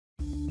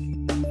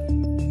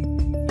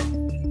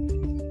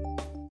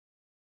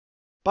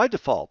By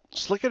default,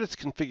 SlickEdit's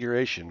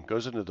configuration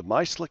goes into the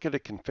My SlickEdit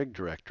config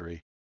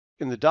directory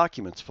in the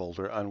Documents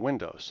folder on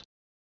Windows,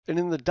 and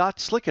in the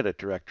 .slickedit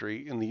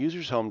directory in the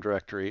user's home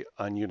directory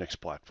on Unix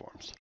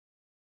platforms.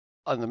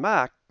 On the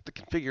Mac, the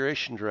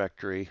configuration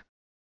directory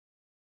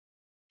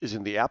is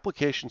in the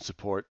Application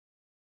Support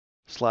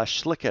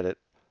 /SlickEdit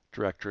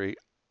directory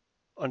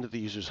under the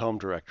user's home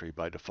directory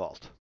by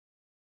default.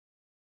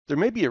 There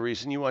may be a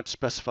reason you want to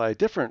specify a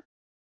different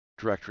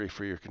directory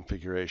for your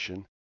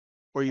configuration,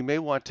 or you may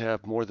want to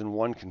have more than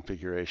one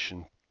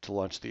configuration to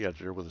launch the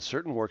editor with a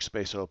certain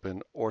workspace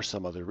open or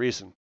some other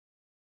reason.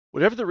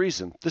 Whatever the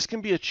reason, this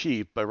can be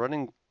achieved by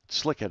running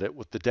SlickEdit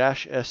with the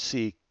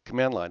 -sc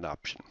command line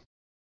option,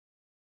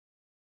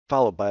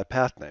 followed by a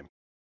path name.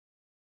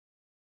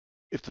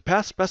 If the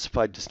path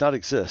specified does not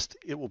exist,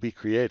 it will be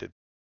created.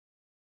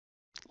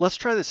 Let's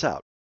try this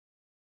out.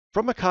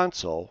 From a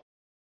console,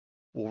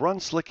 we'll run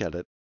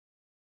SlickEdit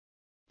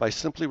by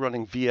simply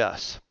running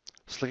vs.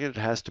 SlickEdit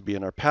has to be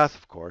in our path,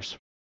 of course,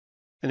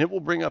 and it will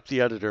bring up the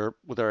editor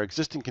with our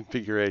existing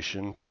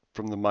configuration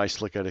from the My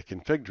SlickEdit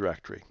config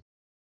directory.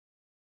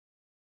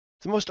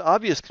 The most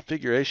obvious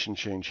configuration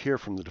change here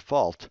from the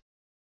default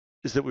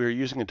is that we are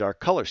using a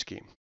dark color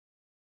scheme.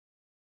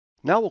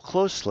 Now we'll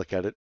close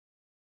SlickEdit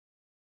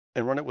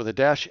and run it with a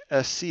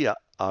 -sc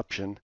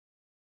option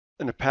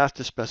and a path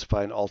to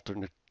specify an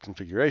alternate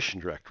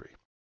configuration directory.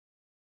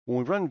 When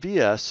we run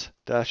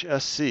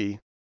vs-sc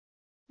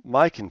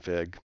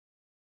myconfig,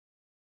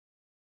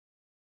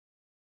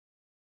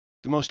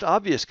 the most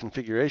obvious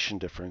configuration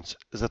difference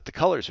is that the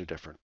colors are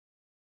different,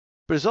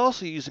 but is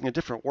also using a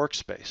different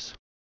workspace.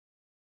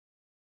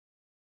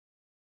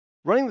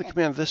 Running the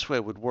command this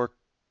way would work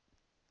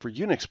for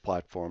Unix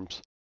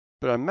platforms,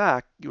 but on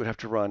Mac you would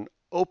have to run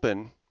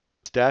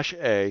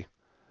open-a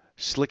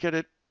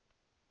SlickEdit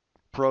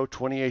Pro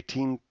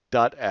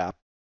 2018.app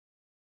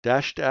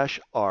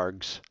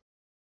 --args-sc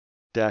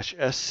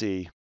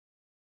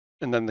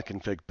and then the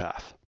config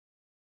path.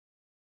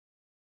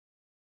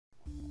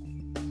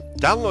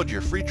 Download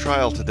your free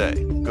trial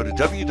today. Go to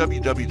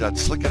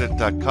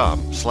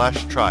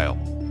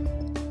www.slickedit.com/trial.